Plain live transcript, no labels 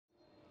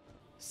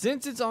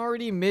Since it's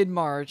already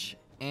mid-March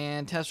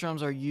and test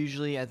runs are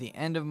usually at the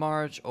end of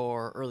March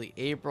or early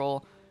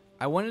April,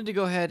 I wanted to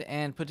go ahead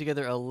and put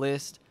together a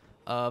list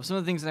of some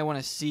of the things that I want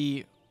to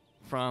see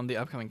from the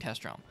upcoming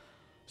test run.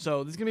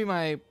 So this is going to be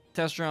my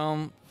test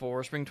run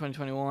for spring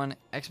 2021,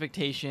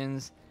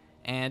 expectations,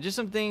 and just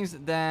some things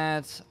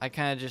that I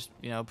kind of just,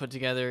 put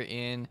together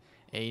in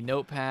a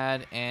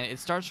notepad. And it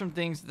starts from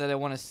things that I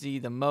want to see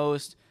the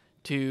most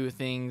to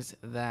things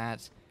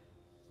that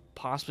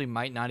possibly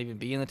might not even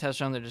be in the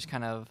test run. They're just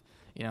kind of,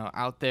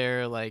 out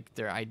there, like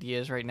they're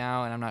ideas right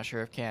now, and I'm not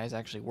sure if KI is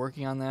actually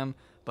working on them.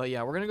 But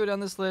yeah, we're going to go down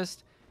this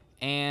list,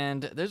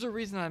 and there's a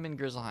reason I'm in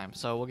Grizzleheim,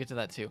 so we'll get to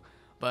that too.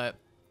 But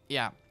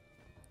yeah,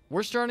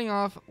 we're starting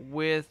off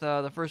with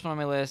the first one on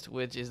my list,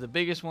 which is the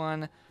biggest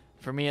one,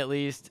 for me at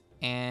least,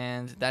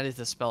 and that is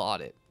the spell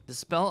audit. The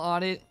spell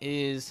audit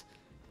is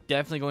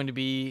definitely going to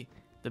be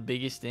the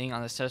biggest thing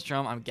on this test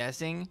run, I'm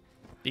guessing,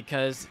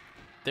 because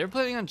they're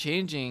planning on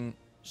changing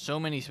so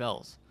many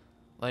spells.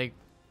 Like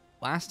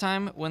last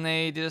time when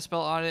they did a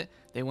spell audit,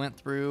 they went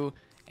through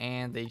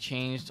and they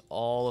changed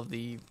all of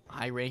the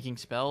high ranking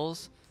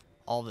spells,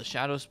 all the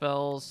shadow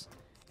spells,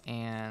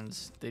 and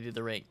they did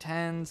the rank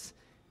 10s.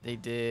 They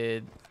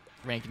did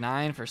rank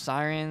 9 for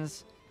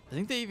sirens. I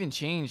think they even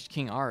changed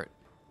King Art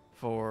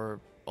for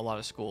a lot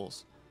of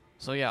schools.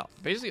 So yeah,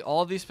 basically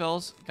all of these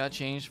spells got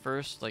changed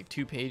first. Like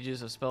 2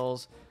 pages of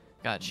spells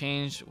got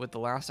changed with the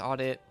last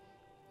audit.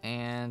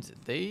 And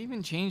they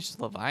even changed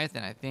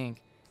Leviathan, I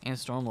think, and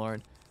Stormlord,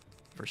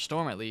 for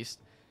Storm at least.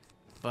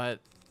 But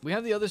we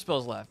have the other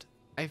spells left.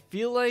 I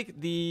feel like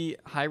the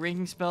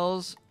high-ranking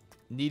spells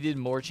needed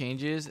more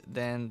changes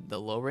than the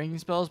low-ranking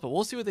spells, but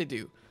we'll see what they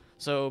do.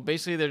 So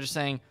basically they're just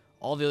saying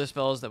all the other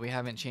spells that we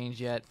haven't changed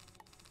yet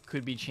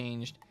could be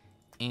changed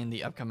in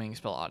the upcoming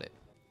spell audit.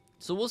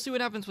 So we'll see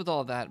what happens with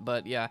all of that,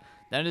 but yeah,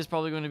 that is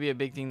probably going to be a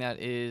big thing that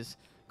is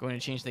going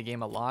to change the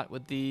game a lot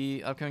with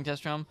the upcoming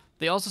test run.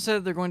 They also said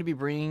that they're going to be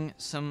bringing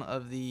some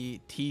of the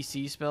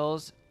TC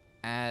spells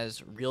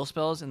as real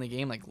spells in the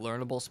game, like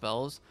learnable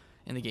spells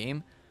in the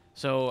game.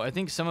 So I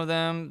think some of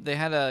them, they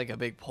had a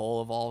big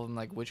poll of all of them,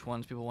 like which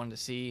ones people wanted to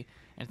see.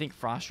 And I think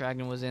Frost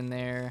Dragon was in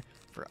there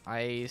for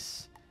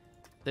ice.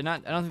 I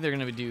don't think they're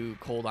going to do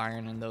Cold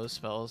Iron in those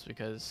spells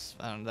because,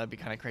 I don't know, that'd be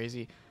kind of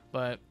crazy.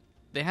 But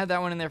they had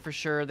that one in there for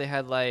sure. They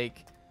had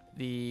like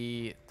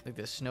the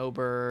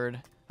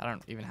Snowbird. I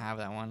don't even have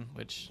that one,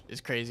 which is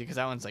crazy because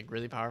that one's like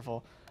really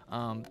powerful.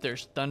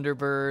 There's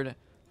Thunderbird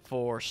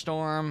for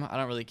Storm. I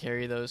don't really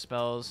carry those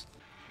spells.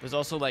 There's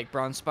also like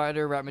Bronze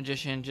Spider, Rat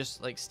Magician,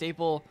 just like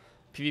staple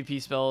PvP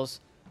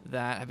spells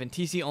that have been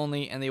TC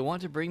only, and they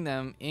want to bring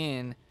them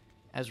in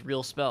as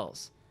real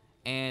spells.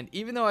 And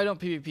even though I don't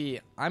PvP,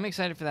 I'm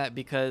excited for that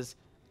because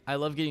I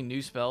love getting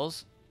new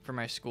spells for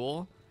my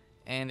school.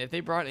 And if they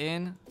brought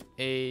in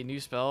a new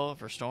spell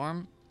for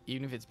Storm,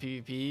 even if it's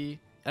PvP,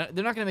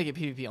 they're not going to make it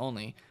PvP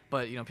only,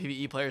 but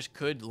PvE players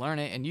could learn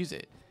it and use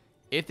it.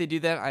 If they do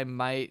that, I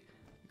might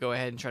go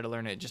ahead and try to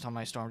learn it just on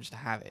my Storm just to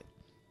have it.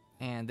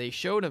 And they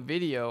showed a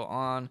video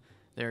on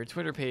their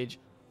Twitter page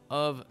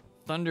of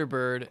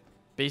Thunderbird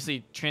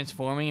basically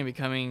transforming and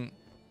becoming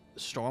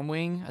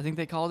Stormwing, I think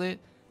they called it.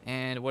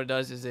 And what it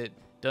does is it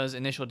does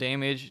initial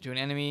damage to an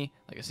enemy,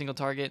 like a single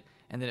target,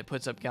 and then it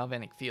puts up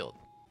Galvanic Field.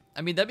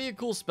 I mean, that'd be a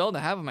cool spell to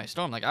have in my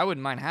Storm. Like, I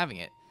wouldn't mind having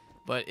it,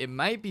 but it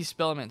might be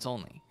spell elements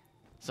only.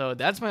 So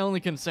that's my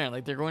only concern.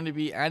 Like, they're going to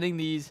be adding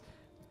these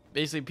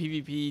basically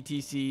PvP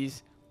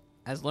TCs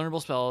as learnable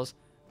spells,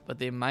 but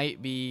they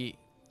might be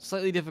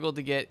slightly difficult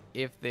to get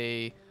if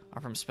they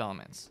are from spell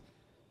elements.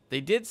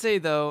 They did say,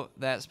 though,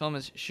 that spell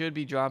elements should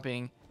be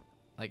dropping,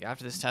 like,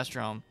 after this test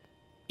run,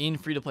 in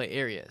free-to-play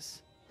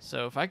areas.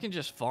 So if I can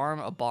just farm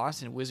a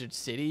boss in Wizard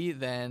City,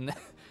 then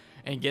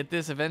and get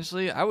this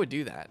eventually, I would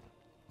do that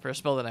for a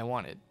spell that I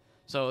wanted.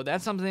 So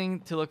that's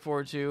something to look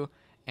forward to,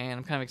 and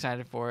I'm kind of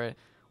excited for it.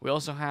 We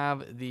also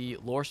have the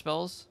lore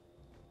spells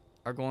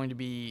are going to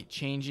be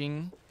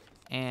changing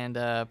and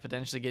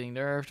potentially getting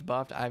nerfed,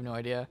 buffed. I have no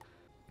idea.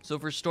 So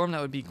for Storm,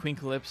 that would be Queen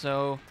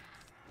Calypso,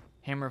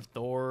 Hammer of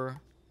Thor.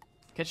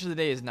 Catch of the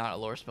Day is not a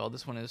lore spell.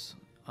 This one is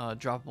a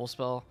droppable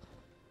spell.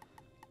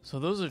 So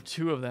those are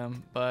 2 of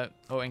them, but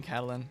and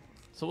Catalan.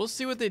 So we'll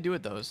see what they do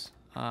with those.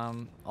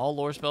 All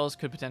lore spells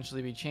could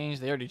potentially be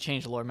changed. They already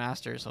changed the Lore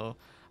Master, so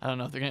I don't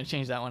know if they're going to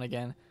change that one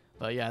again.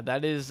 But yeah,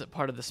 that is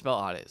part of the spell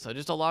audit. So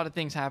just a lot of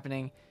things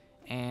happening.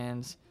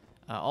 And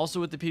also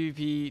with the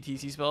PvP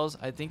TC spells,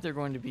 I think they're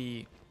going to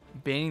be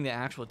banning the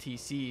actual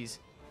TCs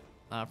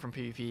from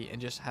PvP and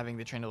just having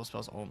the trainable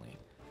spells only.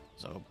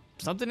 So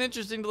something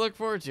interesting to look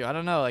forward to. I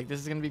don't know, like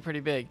this is going to be pretty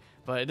big.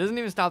 But it doesn't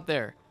even stop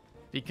there.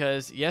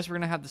 Because yes, we're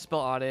going to have the spell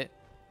audit.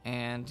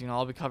 And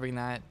I'll be covering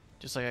that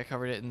just like I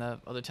covered it in the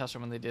other test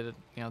run when they did it,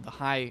 the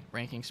high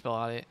ranking spell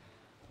audit.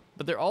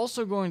 But they're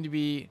also going to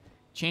be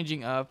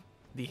changing up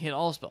the hit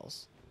all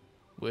spells,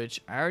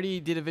 which I already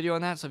did a video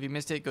on that, so if you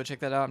missed it, go check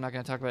that out. I'm not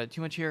going to talk about it too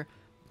much here,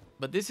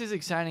 but this is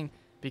exciting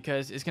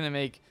because it's going to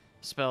make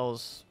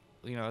spells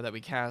that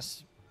we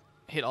cast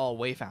hit all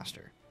way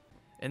faster,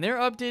 and they're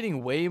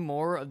updating way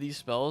more of these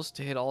spells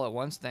to hit all at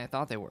once than I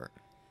thought they were.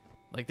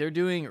 Like they're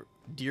doing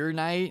Deer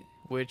Knight,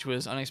 which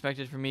was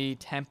unexpected for me.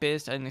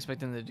 Tempest, I didn't expect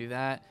them to do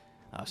that.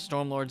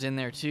 Stormlord's in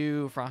there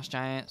too, Frost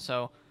Giant.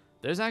 So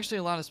there's actually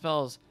a lot of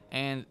spells,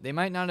 and they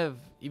might not have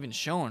even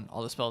shown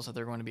all the spells that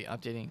they're going to be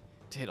updating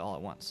to hit all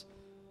at once.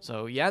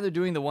 So yeah, they're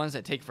doing the ones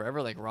that take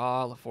forever, like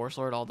Ra, La Force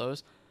Lord, all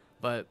those.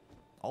 But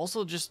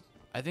also just,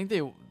 I think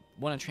they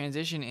want to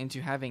transition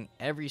into having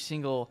every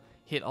single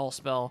hit all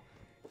spell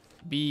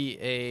be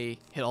a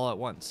hit all at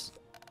once.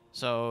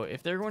 So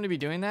if they're going to be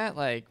doing that,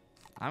 like,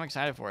 I'm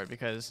excited for it,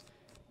 because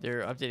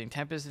they're updating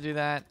Tempest to do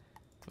that,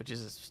 which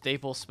is a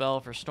staple spell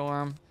for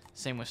Storm.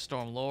 Same with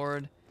Storm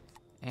Lord,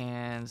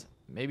 and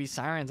maybe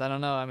Sirens. I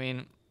don't know. I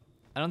mean,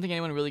 I don't think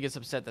anyone really gets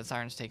upset that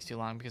Sirens takes too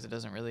long, because it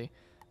doesn't really.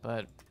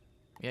 But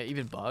yeah,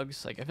 even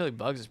Bugs. Like, I feel like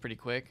Bugs is pretty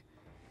quick,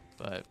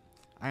 but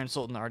Iron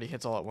Sultan already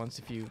hits all at once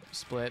if you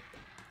split.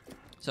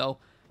 So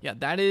yeah,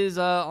 that is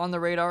on the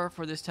radar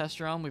for this test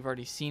realm. We've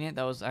already seen it.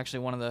 That was actually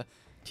one of the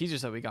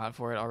teasers that we got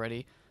for it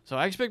already. So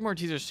I expect more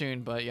teasers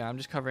soon, but yeah, I'm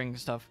just covering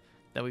stuff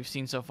that we've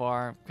seen so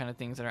far, kind of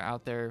things that are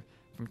out there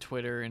from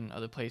Twitter and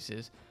other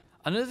places.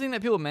 Another thing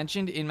that people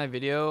mentioned in my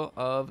video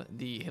of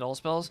the hit all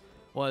spells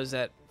was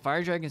that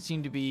Fire Dragon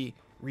seemed to be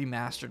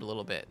remastered a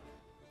little bit.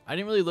 I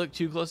didn't really look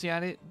too closely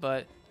at it,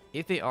 but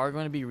if they are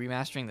going to be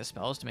remastering the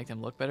spells to make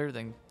them look better,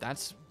 then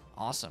that's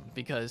awesome,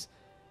 because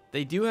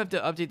they do have to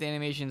update the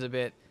animations a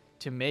bit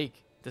to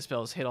make the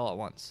spells hit all at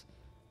once.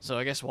 So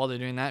I guess while they're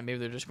doing that, maybe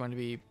they're just going to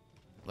be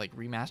like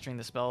remastering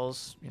the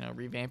spells, you know,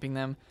 revamping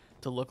them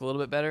to look a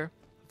little bit better.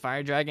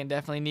 Fire Dragon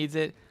definitely needs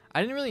it.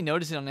 I didn't really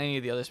notice it on any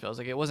of the other spells.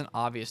 Like, it wasn't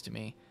obvious to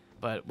me,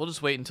 but we'll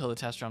just wait until the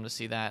test realm to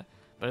see that.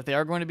 But if they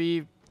are going to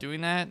be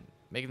doing that,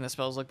 making the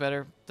spells look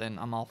better, then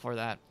I'm all for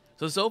that.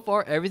 So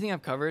far, everything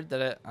I've covered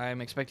that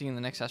I'm expecting in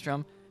the next test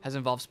realm has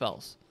involved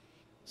spells.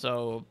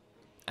 So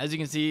as you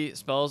can see,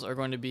 spells are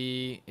going to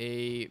be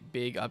a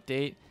big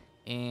update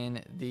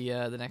in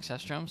the next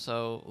test realm,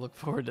 so look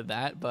forward to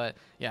that. But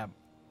yeah,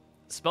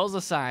 spells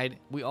aside,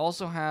 we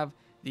also have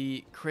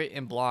the crit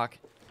and block,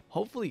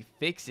 hopefully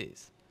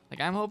fixes.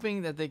 Like, I'm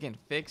hoping that they can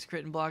fix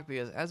crit and block,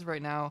 because as of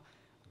right now,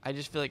 I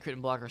just feel like crit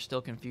and block are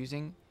still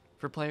confusing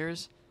for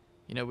players.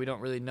 You know, we don't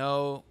really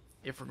know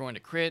if we're going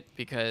to crit,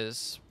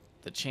 because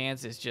the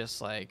chance is just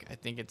like, I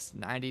think it's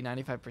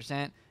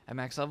 90-95% at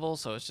max level,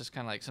 so it's just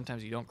kind of like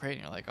sometimes you don't crit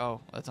and you're like,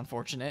 oh, that's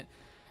unfortunate.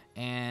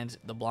 And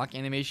the block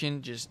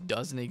animation just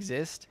doesn't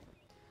exist.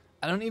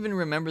 I don't even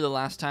remember the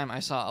last time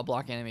I saw a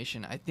block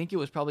animation. I think it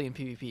was probably in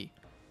PvP,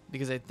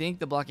 because I think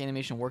the block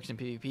animation works in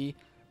PvP,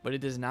 but it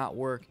does not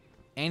work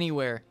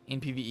anywhere in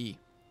PvE.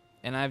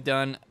 And I've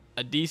done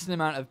a decent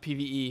amount of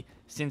PvE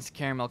since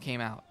Caramel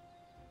came out,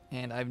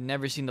 and I've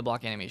never seen the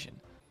block animation.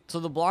 So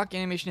the block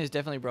animation is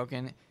definitely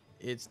broken.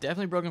 It's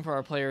definitely broken for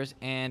our players,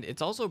 and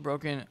it's also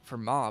broken for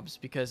mobs,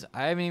 because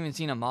I haven't even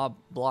seen a mob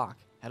block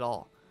at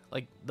all.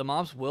 Like, the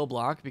mobs will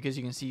block because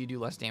you can see you do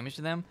less damage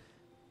to them,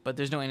 but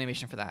there's no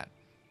animation for that.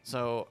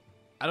 So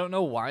I don't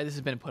know why this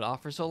has been put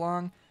off for so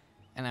long,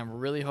 and I'm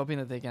really hoping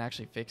that they can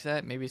actually fix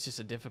that. Maybe it's just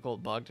a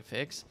difficult bug to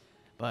fix,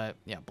 but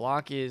yeah,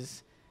 block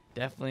is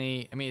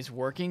definitely, I mean, it's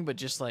working, but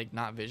just like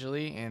not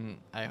visually, and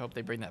I hope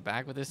they bring that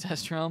back with this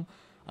test realm.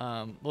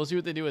 We'll see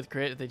what they do with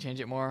crit, if they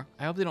change it more.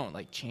 I hope they don't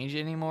like change it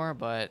anymore,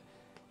 but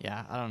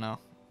yeah, I don't know.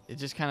 It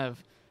just kind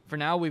of, for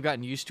now, we've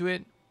gotten used to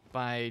it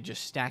by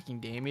just stacking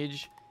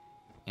damage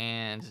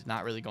and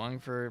not really going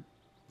for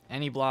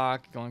any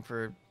block, going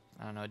for,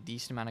 I don't know, a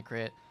decent amount of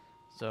crit.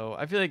 So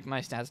I feel like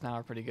my stats now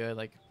are pretty good.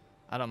 Like,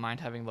 I don't mind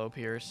having low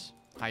pierce,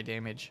 high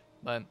damage,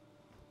 but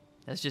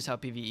that's just how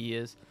PvE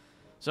is.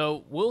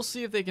 So we'll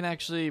see if they can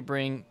actually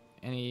bring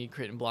any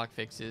crit and block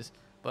fixes.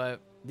 But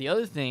the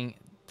other thing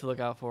to look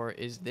out for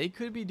is they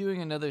could be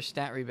doing another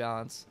stat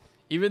rebalance.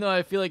 Even though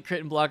I feel like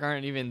crit and block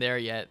aren't even there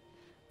yet,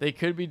 they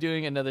could be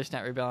doing another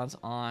stat rebalance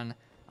on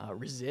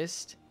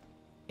resist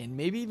and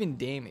maybe even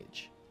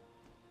damage.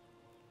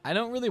 I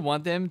don't really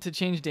want them to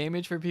change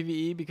damage for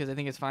PvE, because I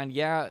think it's fine.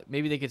 Yeah,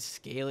 maybe they could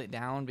scale it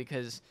down,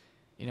 because,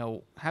 you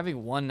know,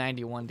 having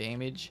 191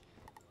 damage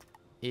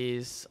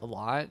is a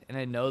lot. And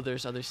I know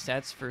there's other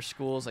sets for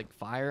schools like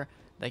Fire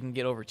that can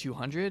get over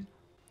 200.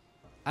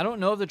 I don't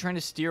know if they're trying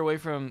to steer away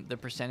from the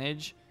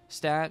percentage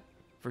stat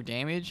for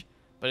damage,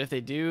 but if they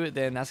do,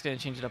 then that's going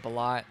to change it up a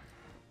lot.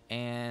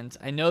 And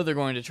I know they're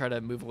going to try to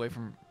move away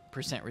from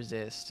percent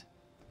resist.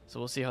 So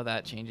we'll see how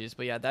that changes.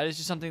 But yeah, that is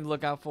just something to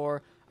look out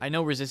for. I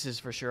know resist is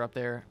for sure up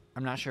there.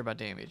 I'm not sure about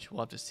damage.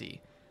 We'll have to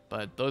see.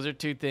 But those are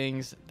two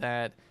things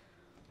that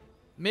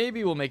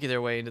maybe will make it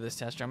their way into this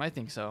test realm. I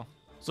think so.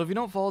 So if you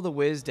don't follow the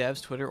Wiz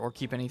Devs Twitter or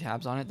keep any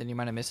tabs on it, then you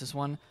might have missed this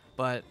one.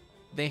 But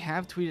they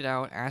have tweeted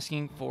out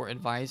asking for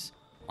advice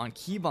on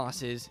key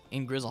bosses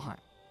in Grizzleheim.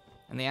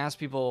 And they asked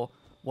people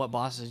what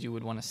bosses you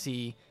would want to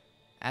see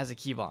as a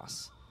key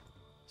boss.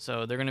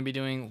 So they're going to be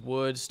doing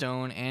wood,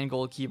 stone, and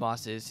gold key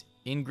bosses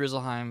in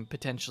Grizzleheim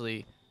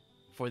potentially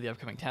for the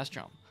upcoming test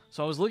realm.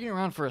 So I was looking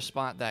around for a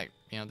spot that,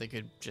 you know, they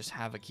could just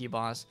have a key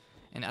boss.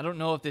 And I don't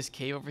know if this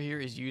cave over here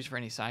is used for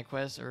any side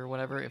quests or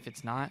whatever. If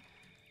it's not,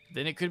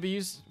 then it could be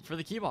used for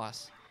the key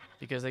boss,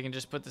 because they can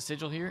just put the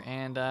sigil here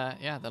and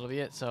yeah, that'll be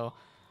it. So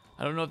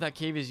I don't know if that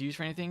cave is used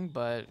for anything,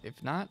 but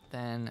if not,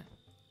 then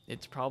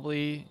it's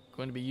probably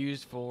going to be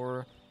used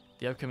for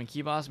the upcoming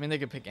key boss. I mean, they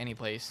could pick any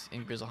place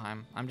in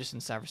Grizzleheim. I'm just in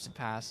Saverston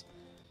Pass.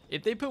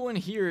 If they put one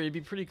here, it'd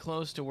be pretty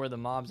close to where the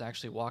mobs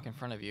actually walk in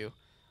front of you.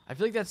 I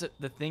feel like that's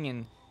the thing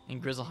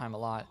in Grizzleheim a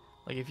lot.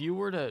 Like, if you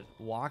were to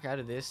walk out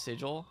of this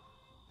sigil,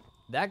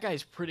 that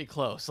guy's pretty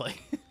close.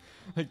 Like,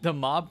 like the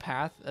mob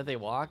path that they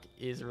walk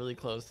is really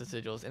close to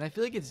sigils. And I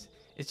feel like it's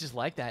just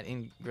like that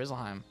in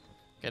Grizzleheim.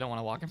 I don't want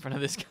to walk in front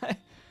of this guy.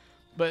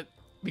 But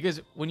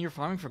because when you're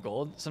farming for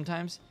gold,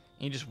 sometimes,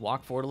 and you just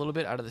walk forward a little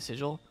bit out of the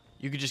sigil,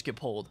 you could just get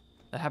pulled.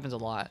 That happens a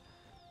lot.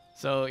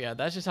 So yeah,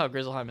 that's just how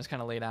Grizzleheim is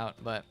kind of laid out.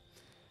 But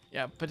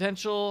yeah,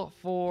 potential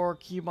for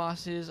key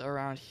bosses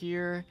around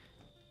here.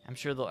 I'm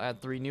sure they'll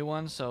add 3 new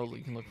ones, so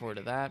you can look forward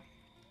to that.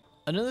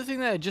 Another thing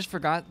that I just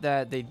forgot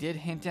that they did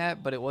hint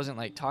at, but it wasn't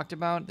like talked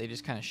about, they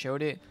just kind of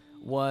showed it,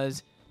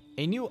 was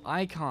a new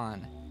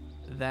icon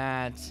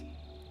that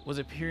was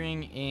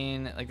appearing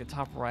in like the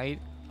top right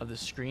of the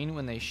screen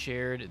when they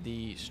shared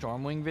the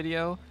Stormwing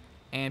video,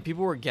 and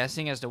people were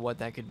guessing as to what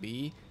that could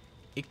be.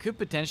 It could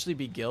potentially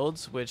be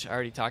guilds, which I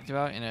already talked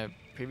about in a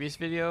previous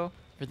video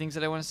for things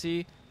that I want to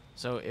see.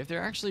 So if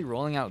they're actually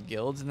rolling out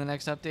guilds in the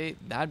next update,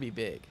 that'd be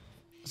big.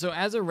 So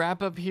as a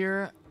wrap up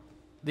here,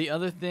 the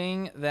other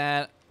thing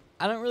that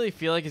I don't really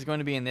feel like is going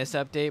to be in this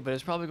update, but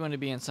it's probably going to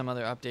be in some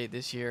other update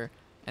this year,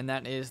 and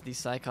that is the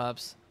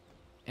Cyclops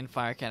and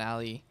Firecat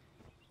Alley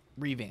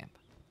revamp.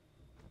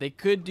 They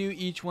could do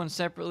each one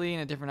separately in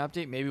a different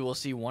update. Maybe we'll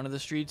see one of the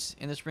streets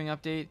in the spring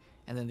update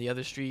and then the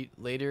other street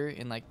later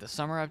in like the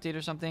summer update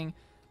or something.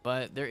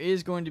 But there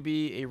is going to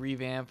be a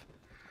revamp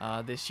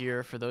this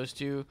year for those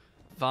two.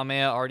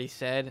 Valmea already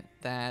said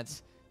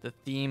that the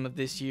theme of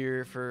this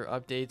year for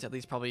updates, at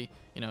least probably,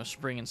 you know,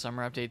 spring and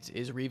summer updates,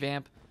 is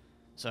revamp.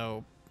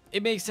 So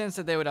it makes sense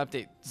that they would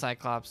update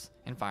Cyclops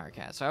and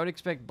Firecat. So I would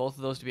expect both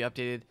of those to be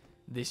updated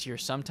this year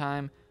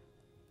sometime.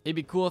 It'd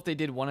be cool if they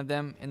did one of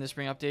them in the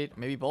spring update.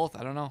 Maybe both.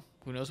 I don't know.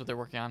 Who knows what they're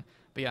working on.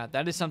 But yeah,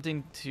 that is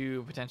something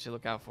to potentially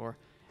look out for.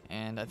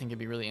 And I think it'd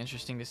be really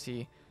interesting to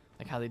see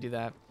like how they do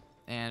that.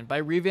 And by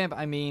revamp,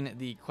 I mean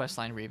the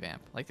questline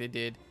revamp, like they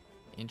did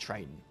in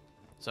Triton.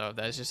 So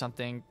that is just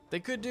something they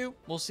could do.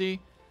 We'll see.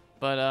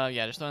 But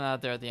yeah, just throwing that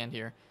out there at the end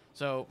here.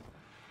 So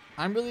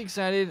I'm really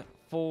excited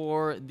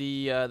for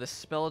the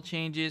spell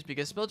changes,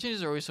 because spell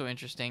changes are always so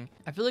interesting.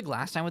 I feel like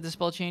last time with the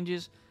spell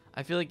changes,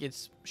 I feel like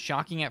it's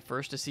shocking at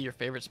first to see your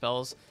favorite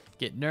spells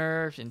get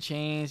nerfed and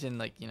changed, and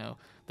like, you know,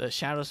 the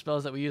shadow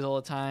spells that we use all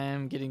the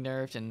time getting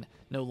nerfed and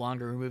no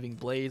longer removing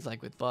blades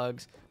like with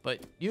bugs. But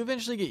you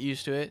eventually get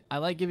used to it. I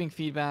like giving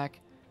feedback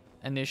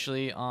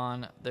initially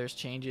on there's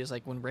changes,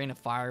 like when Rain of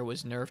Fire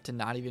was nerfed to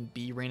not even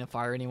be Rain of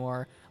Fire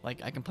anymore.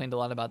 Like, I complained a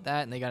lot about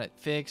that and they got it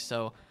fixed.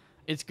 So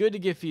it's good to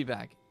give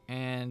feedback,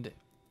 and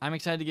I'm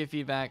excited to give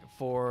feedback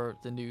for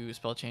the new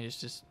spell changes,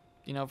 just,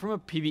 you know, from a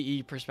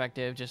PvE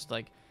perspective, just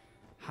like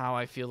how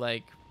I feel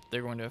like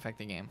they're going to affect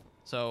the game.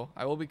 So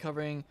I will be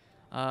covering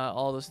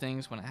all those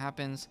things when it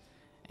happens,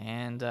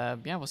 and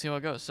yeah, we'll see how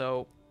it goes.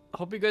 So I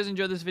hope you guys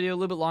enjoyed this video. A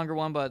little bit longer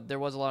one, but there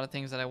was a lot of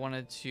things that I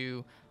wanted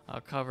to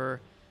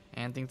cover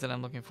and things that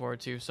I'm looking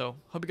forward to. So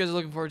hope you guys are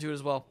looking forward to it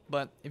as well.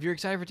 But if you're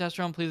excited for Test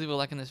Run, please leave a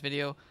like on this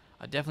video.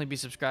 Definitely be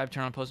subscribed,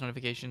 turn on post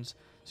notifications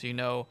so you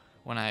know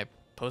when I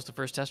post the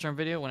first Test Run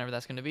video, whenever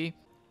that's going to be.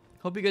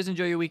 Hope you guys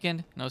enjoy your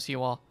weekend, and I'll see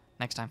you all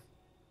next time.